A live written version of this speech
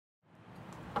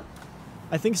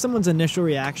I think someone's initial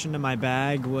reaction to my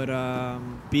bag would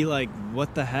be like,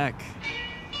 what the heck?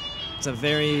 It's a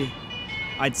very,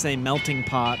 I'd say, melting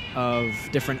pot of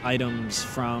different items,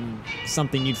 from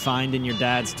something you'd find in your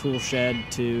dad's tool shed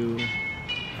to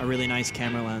a really nice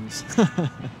camera lens.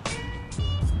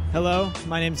 Hello,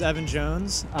 my name's Evan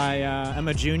Jones. I am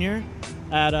a junior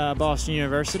at Boston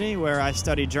University, where I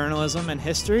study journalism and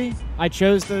history. I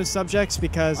chose those subjects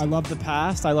because I love the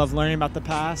past. I love learning about the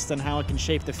past and how it can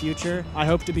shape the future. I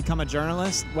hope to become a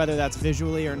journalist, whether that's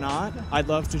visually or not. I'd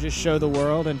love to just show the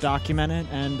world and document it,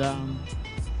 and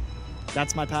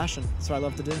that's my passion. That's what I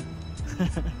love to do.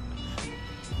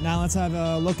 Now let's have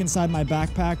a look inside my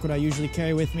backpack, what I usually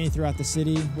carry with me throughout the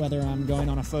city, whether I'm going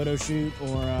on a photo shoot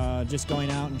or just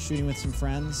going out and shooting with some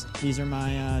friends. These are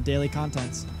my daily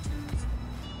contents.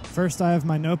 First, I have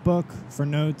my notebook for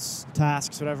notes,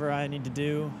 tasks, whatever I need to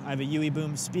do. I have a UE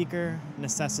Boom speaker,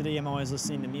 necessity. I'm always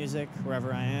listening to music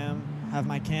wherever I am. I have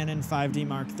my Canon 5D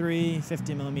Mark III,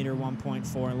 50mm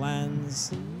 1.4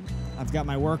 lens. I've got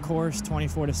my workhorse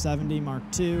 24-70 Mark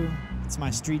II. It's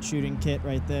my street shooting kit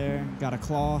right there. Got a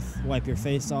cloth, wipe your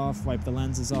face off, wipe the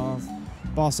lenses off.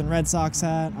 Boston Red Sox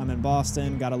hat, I'm in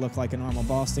Boston, gotta look like a normal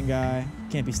Boston guy.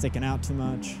 Can't be sticking out too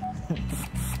much.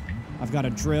 I've got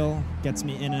a drill, gets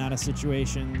me in and out of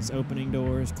situations, opening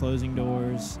doors, closing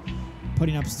doors,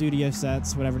 putting up studio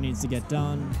sets, whatever needs to get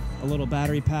done. A little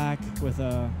battery pack with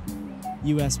a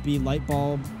USB light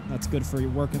bulb that's good for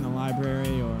your work in the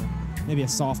library, or maybe a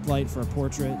soft light for a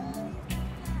portrait.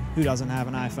 Who doesn't have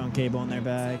an iPhone cable in their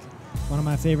bag? One of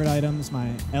my favorite items,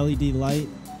 my LED light.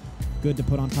 Good to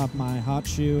put on top of my hot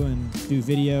shoe and do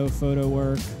video, photo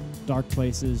work, dark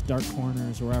places, dark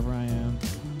corners, wherever I am.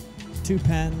 2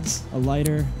 pens, a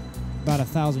lighter, about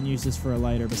 1,000 uses for a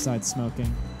lighter besides smoking.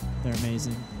 They're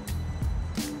amazing.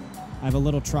 I have a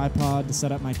little tripod to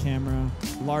set up my camera,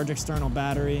 large external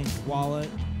battery, wallet,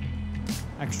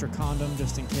 extra condom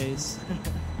just in case.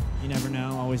 You never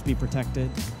know, always be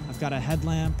protected. I've got a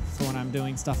headlamp for when I'm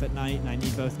doing stuff at night and I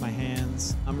need both my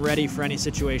hands. I'm ready for any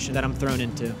situation that I'm thrown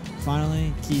into.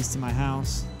 Finally, keys to my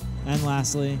house. And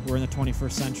lastly, we're in the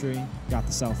 21st century, got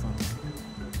the cell phone.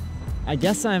 I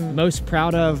guess I'm most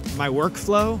proud of my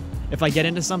workflow. If I get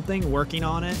into something, working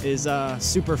on it is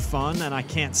super fun and I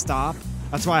can't stop.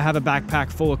 That's why I have a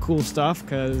backpack full of cool stuff,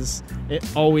 because it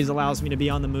always allows me to be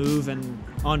on the move and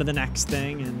on to the next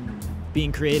thing, and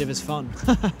being creative is fun.